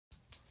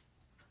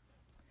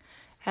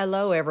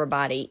Hello,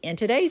 everybody. In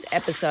today's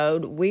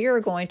episode, we are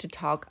going to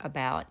talk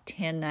about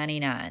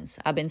 1099s.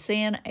 I've been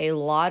seeing a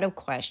lot of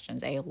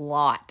questions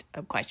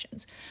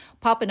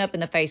popping up in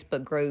the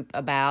Facebook group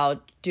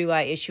about, do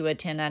I issue a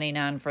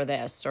 1099 for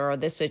this, or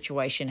this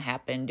situation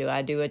happened? Do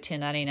I do a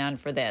 1099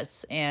 for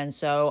this? And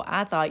so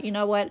I thought, you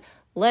know what?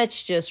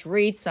 Let's just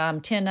read some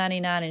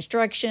 1099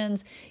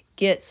 instructions,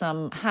 get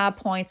some high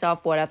points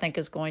off what I think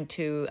is going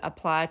to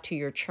apply to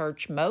your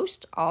church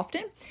most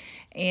often.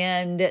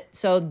 And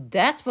so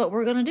that's what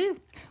we're going to do.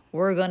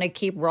 We're going to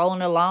keep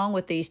rolling along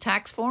with these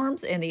tax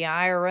forms in the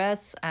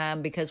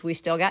IRS because we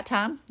still got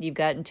time. You've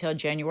got until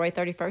January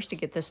 31st to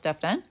get this stuff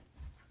done,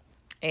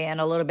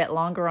 and a little bit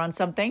longer on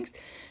some things.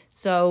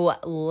 So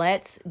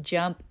let's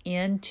jump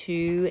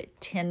into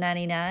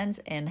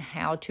 1099s and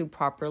how to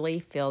properly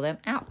fill them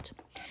out.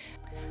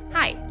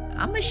 Hi,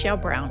 I'm Michelle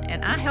Brown,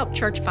 and I help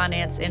church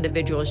finance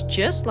individuals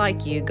just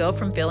like you go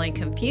from feeling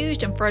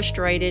confused and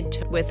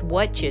frustrated with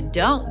what you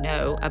don't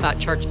know about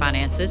church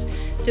finances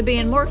to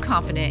being more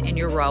confident in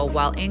your role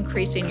while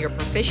increasing your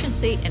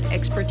proficiency and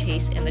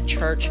expertise in the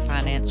church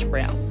finance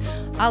realm.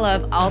 I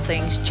love all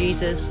things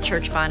Jesus,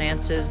 church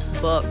finances,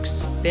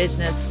 books,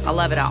 business. I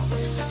love it all.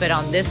 But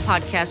on this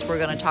podcast, we're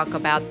going to talk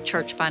about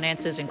church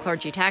finances and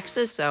clergy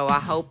taxes. So I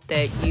hope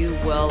that you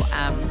will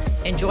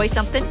enjoy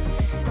something,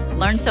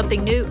 learn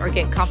something new, or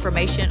get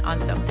confirmation on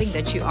something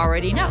that you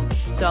already know.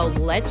 So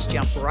let's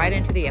jump right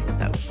into the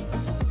episode.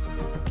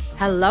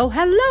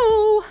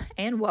 Hello,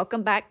 and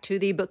welcome back to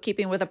the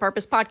Bookkeeping with a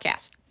Purpose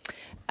podcast.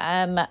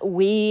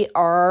 We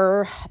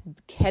are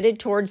headed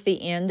towards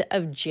the end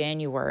of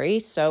January,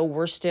 so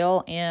we're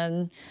still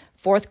in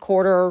fourth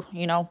quarter,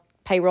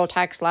 payroll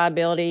tax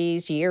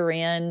liabilities,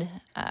 year-end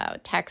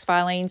tax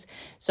filings.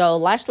 So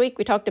last week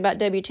we talked about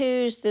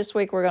W-2s. This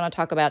week we're going to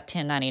talk about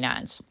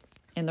 1099s.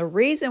 And the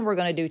reason we're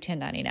going to do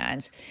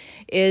 1099s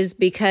is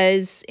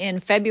because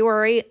in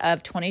February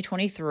of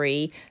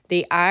 2023,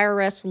 the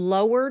IRS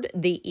lowered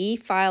the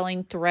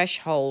e-filing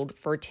threshold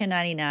for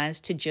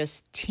 1099s to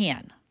just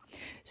 10.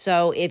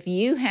 So if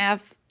you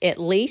have at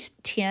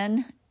least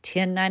 10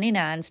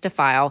 1099s to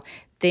file,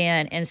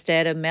 then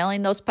instead of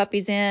mailing those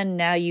puppies in,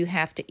 now you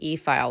have to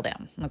e-file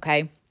them,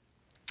 okay?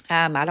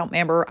 I don't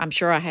remember. I'm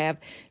sure I have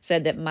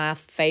said that my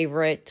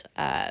favorite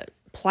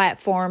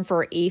platform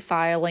for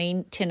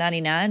e-filing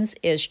 1099s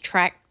is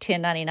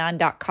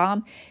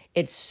track1099.com.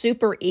 It's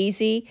super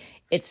easy.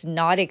 It's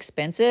not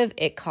expensive.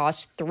 It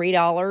costs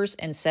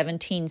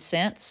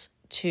 $3.17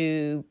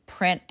 to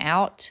print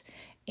out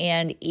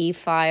and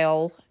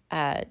e-file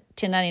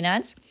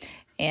 1099s.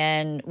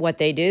 And what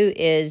they do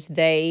is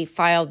they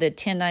file the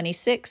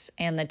 1096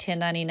 and the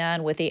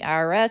 1099 with the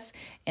IRS,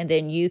 and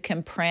then you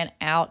can print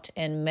out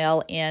and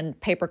mail in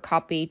paper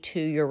copy to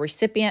your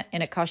recipient,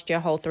 and it costs you a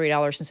whole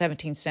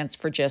 $3.17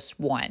 for just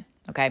one,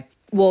 okay?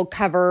 We'll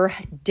cover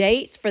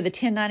dates for the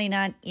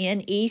 1099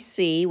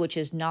 NEC, which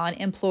is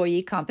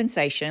non-employee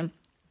compensation.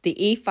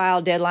 The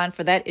e-file deadline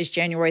for that is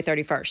January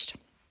 31st.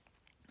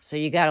 So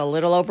you got a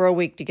little over a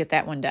week to get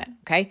that one done,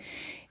 okay?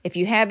 If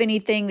you have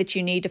anything that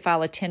you need to file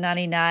a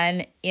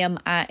 1099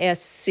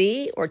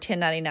 MISC or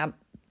 1099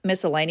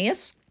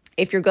 miscellaneous,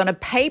 if you're going to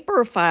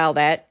paper file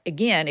that,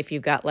 again, if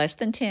you've got less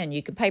than 10,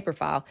 you can paper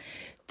file.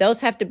 Those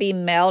have to be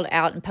mailed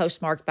out and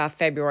postmarked by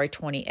February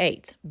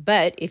 28th.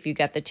 But if you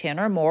got the 10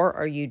 or more,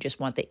 or you just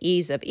want the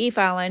ease of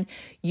e-filing,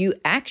 you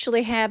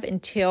actually have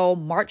until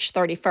March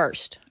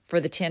 31st for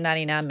the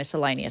 1099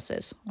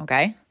 miscellaneouses,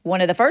 okay?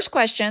 One of the first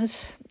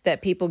questions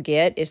that people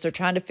get is they're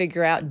trying to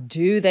figure out,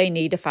 do they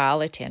need to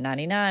file a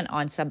 1099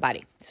 on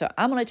somebody? So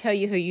I'm going to tell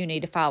you who you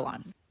need to file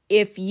on.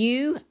 If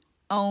you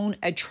own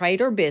a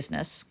trade or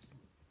business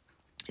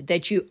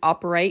that you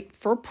operate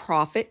for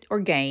profit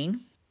or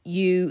gain,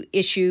 you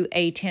issue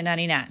a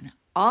 1099.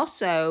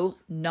 Also,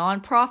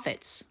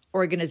 nonprofits,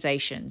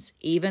 organizations,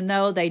 even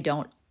though they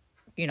don't,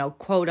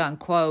 quote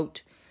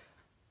unquote,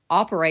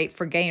 operate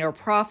for gain or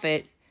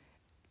profit,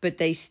 but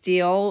they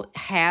still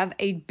have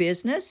a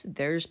business.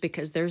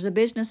 Because there's a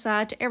business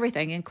side to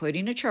everything,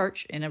 including a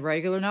church and a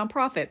regular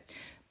nonprofit.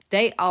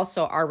 They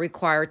also are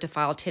required to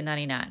file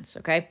 1099s,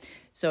 okay?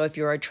 So if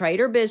you're a trade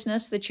or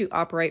business that you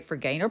operate for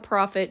gain or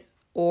profit,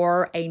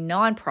 or a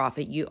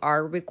nonprofit, you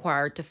are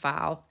required to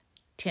file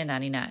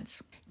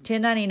 1099s.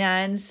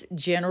 1099s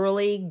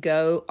generally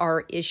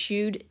are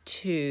issued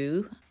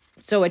to,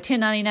 so a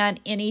 1099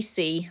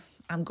 NEC,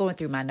 I'm going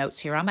through my notes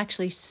here. I'm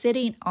actually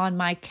sitting on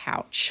my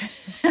couch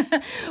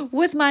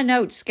with my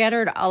notes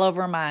scattered all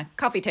over my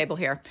coffee table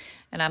here,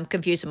 and I'm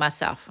confusing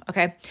myself,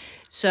 okay?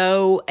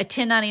 So a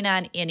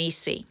 1099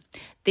 NEC.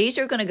 These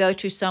are going to go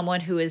to someone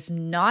who is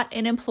not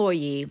an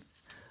employee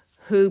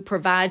who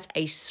provides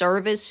a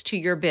service to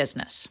your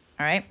business,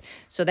 all right?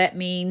 So that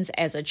means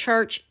as a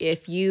church,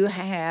 if you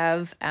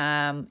have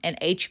an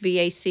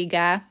HVAC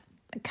guy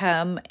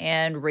come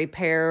and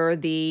repair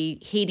the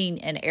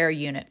heating and air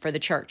unit for the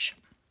church,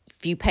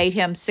 if you paid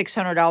him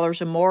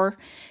 $600 or more,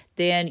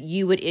 then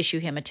you would issue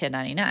him a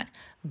 1099.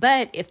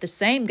 But if the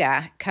same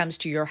guy comes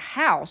to your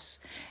house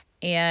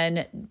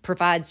and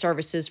provide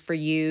services for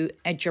you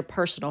at your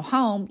personal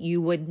home,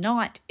 you would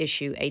not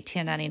issue a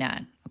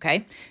 1099,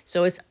 okay?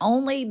 So it's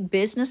only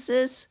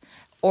businesses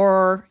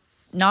or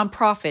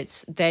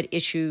nonprofits that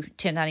issue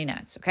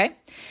 1099s, okay?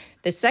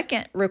 The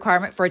second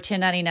requirement for a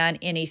 1099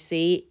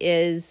 NEC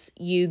is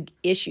you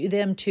issue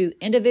them to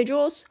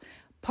individuals,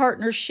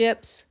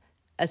 partnerships,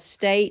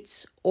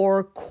 estates,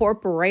 or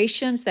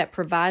corporations that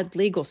provide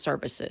legal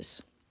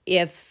services.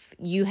 If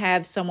you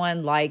have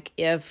someone like,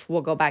 if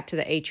we'll go back to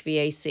the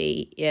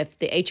HVAC, if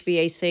the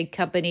HVAC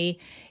company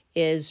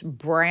is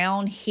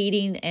Brown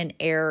Heating and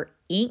Air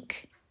Inc.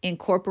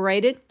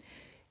 Incorporated,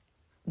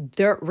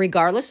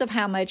 regardless of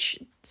how much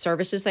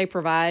services they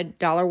provide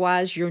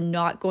dollar-wise, you're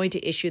not going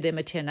to issue them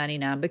a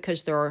 1099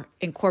 because they're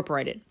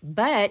incorporated.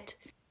 But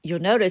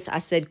you'll notice I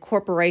said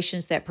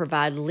corporations that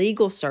provide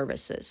legal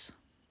services.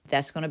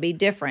 That's going to be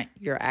different.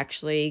 You're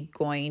actually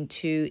going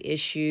to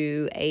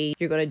do a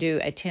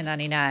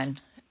 1099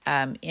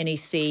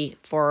 NEC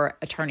for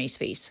attorney's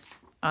fees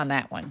on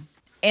that one.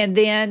 And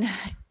then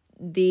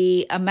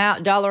the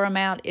dollar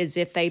amount is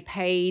if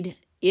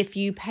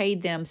you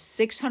paid them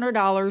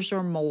 $600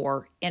 or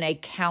more in a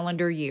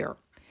calendar year.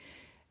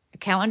 A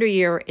calendar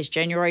year is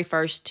January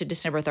 1st to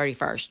December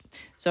 31st.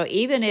 So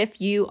even if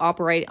you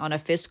operate on a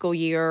fiscal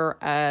year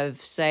of,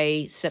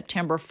 say,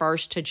 September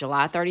 1st to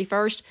July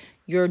 31st,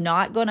 you're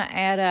not going to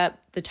add up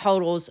the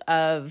totals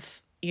of,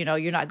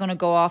 you're not going to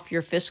go off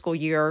your fiscal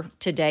year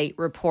to date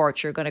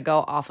reports. You're going to go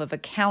off of a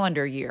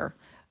calendar year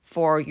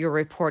for your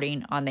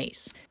reporting on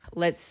these.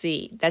 Let's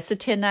see. That's a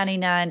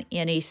 1099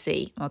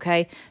 NEC,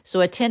 okay? So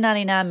a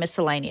 1099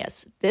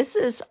 miscellaneous. This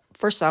is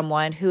for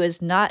someone who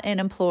is not an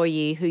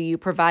employee who you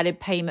provided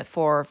payment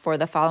for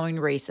the following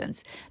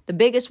reasons. The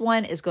biggest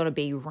one is going to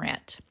be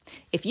rent.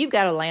 If you've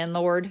got a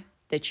landlord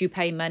that you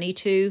pay money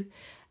to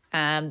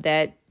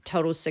that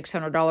totals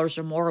 $600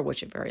 or more,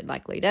 which it very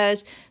likely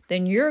does,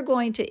 then you're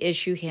going to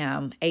issue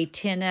him a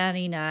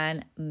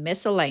 1099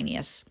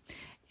 miscellaneous,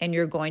 and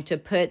you're going to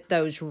put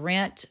those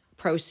rent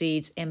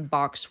proceeds in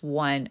box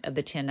 1 of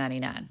the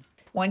 1099.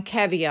 One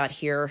caveat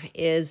here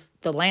is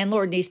the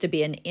landlord needs to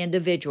be an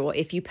individual.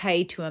 If you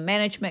pay to a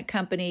management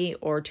company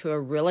or to a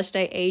real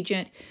estate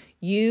agent,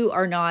 you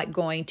are not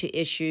going to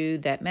issue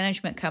that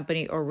management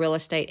company or real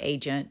estate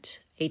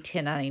agent a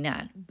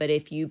 1099. But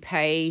if you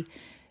pay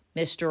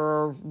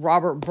Mr.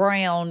 Robert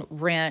Brown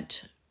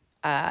rent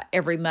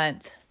every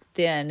month,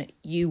 then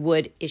you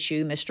would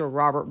issue Mr.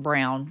 Robert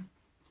Brown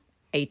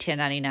a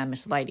 1099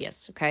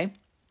 miscellaneous, okay?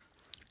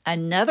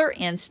 Another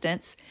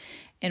instance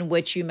in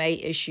which you may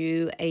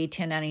issue a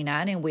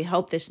 1099, and we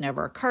hope this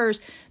never occurs,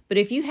 but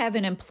if you have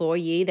an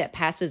employee that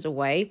passes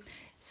away,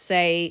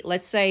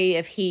 let's say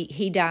if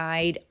he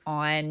died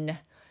on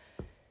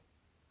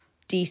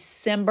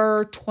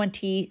December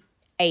 28th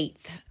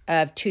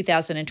of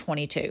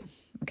 2022,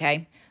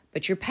 okay?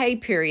 But your pay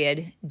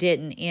period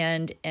didn't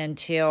end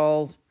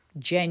until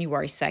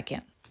January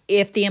 2nd.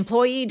 If the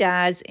employee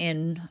dies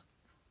in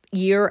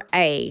year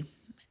A,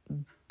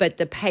 but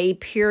the pay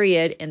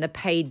period and the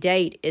pay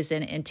date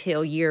isn't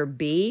until year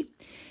B,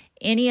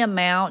 any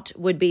amount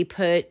would be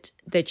put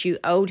that you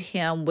owed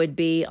him would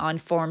be on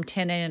Form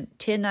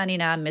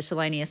 1099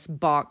 Miscellaneous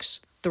Box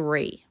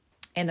 3.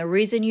 And the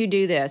reason you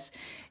do this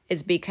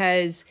is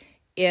because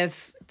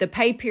if the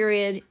pay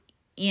period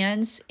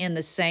ends in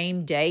the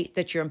same date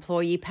that your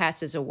employee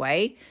passes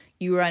away,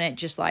 you run it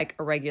just like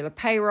a regular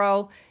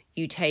payroll.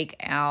 You take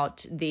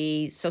out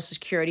the Social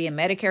Security and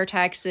Medicare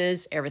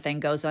taxes. Everything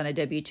goes on a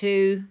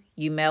W-2.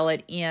 You mail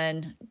it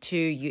in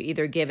you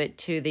either give it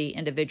to the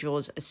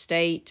individual's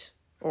estate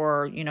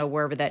or,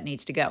 wherever that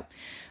needs to go.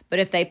 But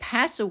if they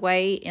pass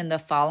away in the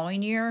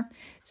following year,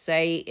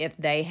 say if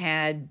they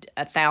had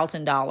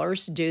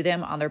 $1,000 due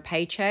them on their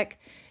paycheck,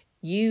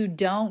 you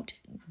don't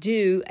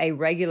do a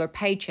regular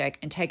paycheck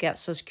and take out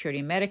Social Security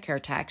and Medicare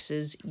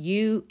taxes.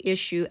 You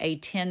issue a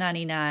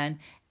 1099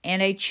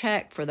 and a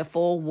check for the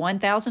full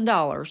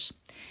 $1,000,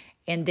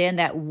 and then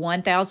that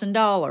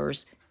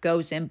 $1,000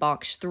 goes in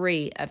box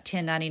 3 of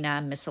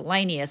 1099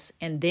 miscellaneous,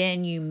 and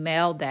then you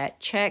mail that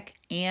check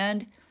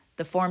and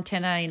the Form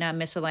 1099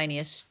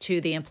 miscellaneous to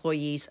the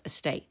employee's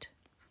estate.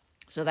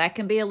 So that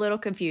can be a little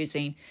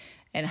confusing,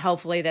 and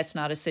hopefully that's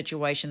not a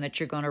situation that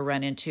you're going to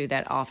run into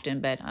that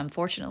often, but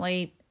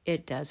unfortunately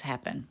it does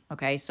happen.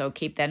 Okay, so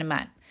keep that in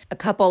mind. A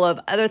couple of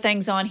other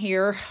things on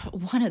here.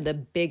 One of the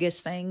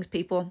biggest things,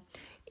 people,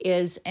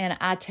 is, and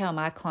I tell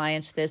my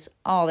clients this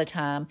all the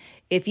time,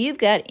 if you've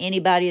got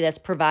anybody that's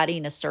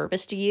providing a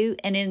service to you,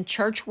 and in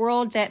church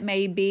world, that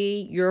may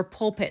be your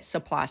pulpit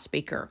supply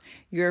speaker,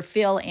 your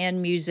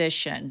fill-in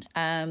musician,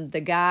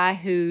 the guy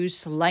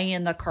who's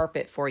laying the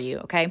carpet for you,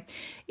 okay?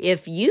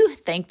 If you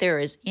think there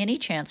is any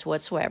chance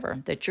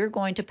whatsoever that you're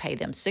going to pay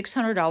them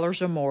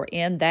 $600 or more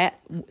in that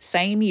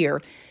same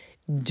year,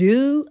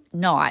 do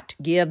not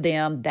give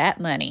them that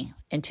money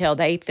until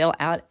they fill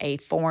out a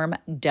Form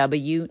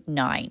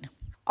W-9.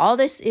 All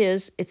this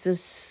is, it's a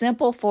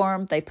simple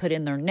form. They put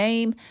in their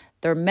name,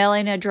 their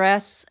mailing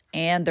address,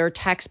 and their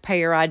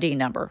taxpayer ID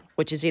number,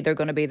 which is either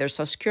going to be their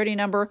Social Security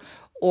number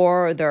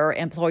or their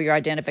employer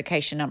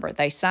identification number.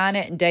 They sign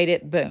it and date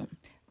it, boom.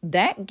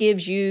 That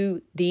gives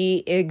you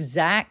the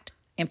exact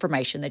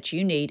information that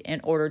you need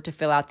in order to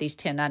fill out these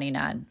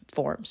 1099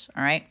 forms,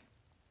 all right?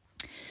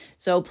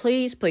 So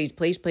please, please,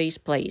 please, please,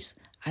 please,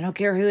 I don't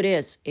care who it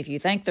is, if you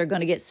think they're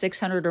going to get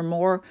 $600 or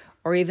more,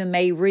 or even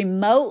may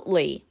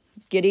remotely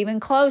get even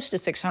close to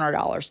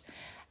 $600,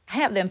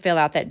 have them fill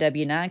out that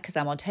W-9, because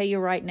I'm going to tell you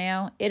right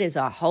now, it is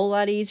a whole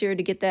lot easier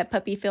to get that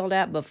puppy filled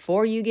out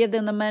before you give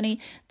them the money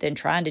than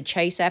trying to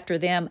chase after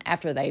them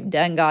after they've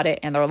done got it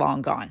and they're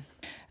long gone.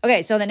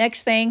 Okay, so the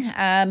next thing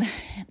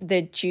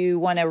that you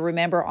want to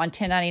remember on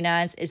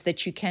 1099s is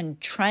that you can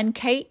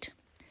truncate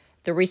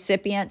the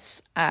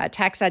recipient's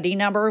tax ID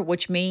number,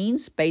 which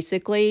means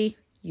basically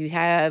you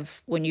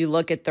have, when you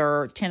look at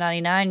their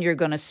 1099, you're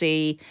going to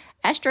see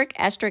asterisk,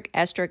 asterisk,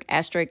 asterisk,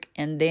 asterisk,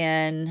 and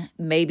then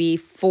maybe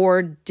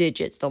 4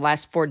 digits, the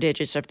last 4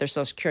 digits of their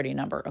social security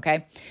number,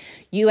 okay?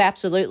 You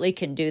absolutely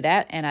can do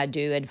that, and I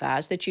do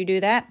advise that you do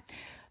that.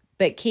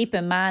 But keep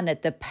in mind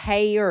that the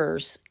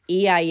payer's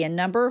EIN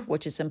number,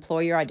 which is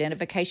employer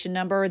identification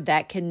number,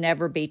 that can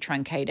never be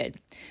truncated.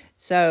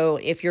 So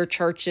if your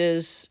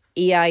church's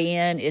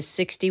EIN is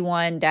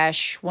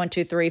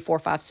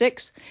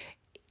 61-123456,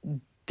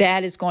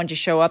 that is going to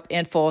show up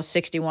in full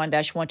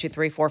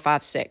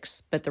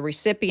 61-123456. But the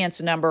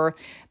recipient's number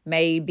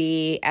may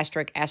be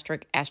asterisk,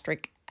 asterisk,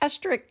 asterisk,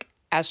 asterisk,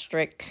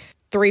 asterisk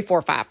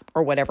 345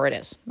 or whatever it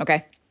is,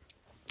 okay?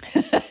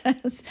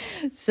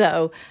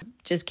 So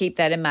just keep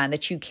that in mind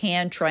that you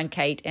can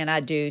truncate, and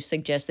I do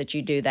suggest that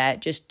you do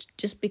that just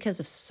because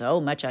of so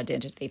much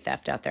identity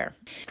theft out there.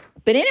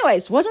 But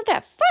anyways, wasn't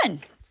that fun?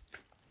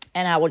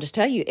 And I will just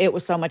tell you, it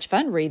was so much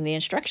fun reading the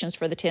instructions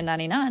for the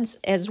 1099s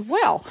as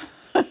well.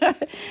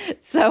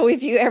 So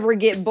if you ever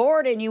get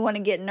bored and you want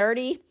to get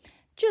nerdy,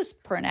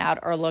 just print out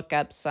or look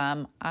up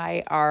some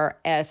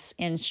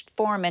IRS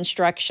form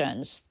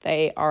instructions.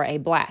 They are a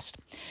blast.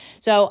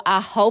 So I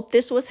hope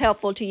this was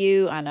helpful to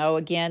you. I know,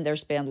 again,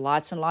 there's been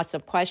lots and lots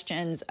of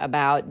questions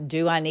about,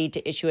 do I need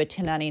to issue a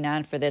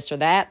 1099 for this or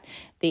that?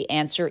 The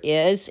answer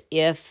is,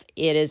 if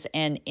it is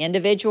an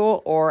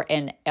individual or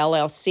an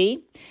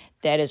LLC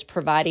that is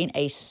providing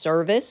a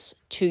service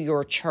to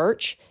your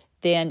church,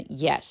 then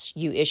yes,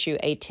 you issue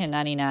a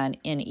 1099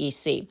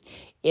 NEC.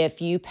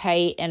 If you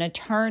pay an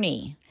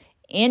attorney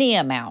any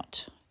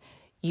amount,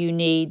 you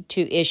need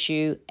to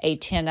issue a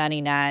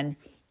 1099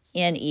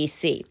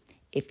 NEC.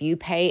 If you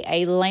pay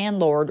a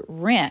landlord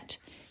rent,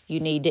 you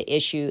need to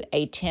issue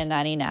a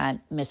 1099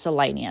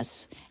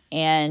 miscellaneous.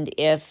 And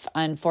if,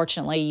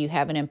 unfortunately, you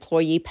have an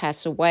employee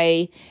pass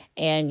away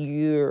and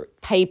your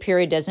pay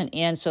period doesn't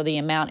end, so the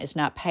amount is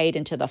not paid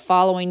until the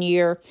following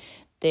year,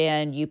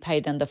 then you pay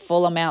them the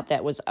full amount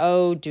that was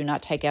owed, do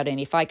not take out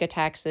any FICA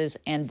taxes,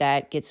 and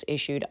that gets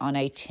issued on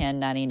a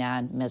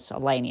 1099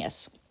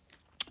 miscellaneous.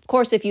 Of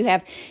course, if you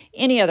have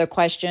any other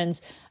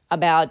questions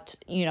about,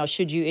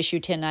 should you issue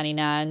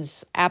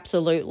 1099s,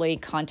 absolutely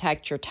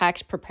contact your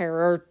tax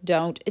preparer.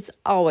 Don't. It's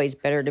always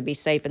better to be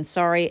safe and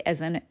sorry.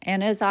 And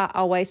as I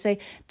always say,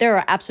 there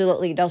are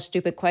absolutely no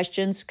stupid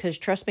questions, because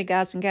trust me,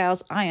 guys and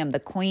gals, I am the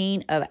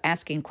queen of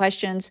asking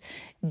questions.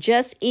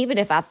 Just even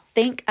if I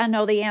think I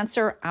know the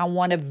answer, I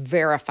want to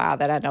verify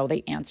that I know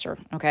the answer.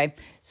 Okay.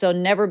 So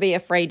never be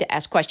afraid to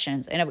ask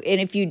questions. And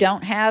if you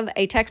don't have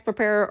a tax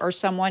preparer or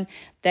someone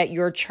that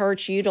your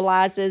church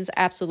utilizes,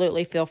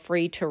 absolutely feel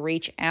free to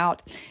reach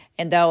out.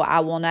 And though I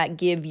will not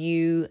give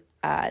you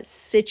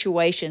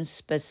situation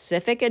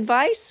specific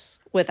advice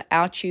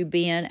without you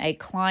being a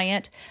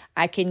client,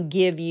 I can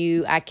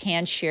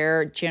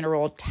share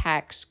general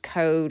tax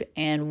code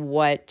and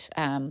what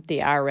the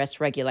IRS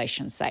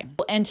regulations say.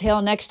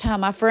 Until next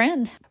time, my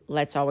friend,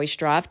 let's always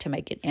strive to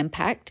make an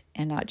impact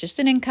and not just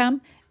an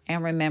income.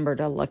 And remember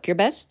to look your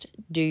best,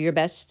 do your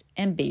best,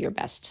 and be your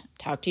best.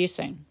 Talk to you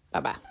soon.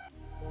 Bye-bye.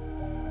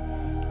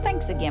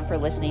 Thanks again for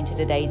listening to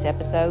today's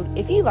episode.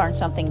 If you learned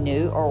something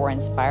new or were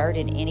inspired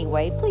in any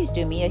way, please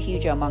do me a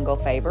huge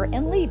omungo favor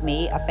and leave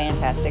me a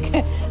fantastic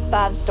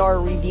 5-star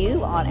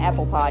review on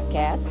Apple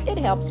Podcasts. It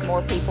helps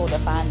more people to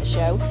find the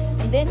show.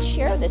 And then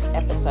share this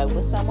episode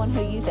with someone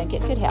who you think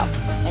it could help.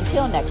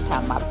 Until next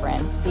time, my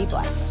friend, be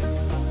blessed.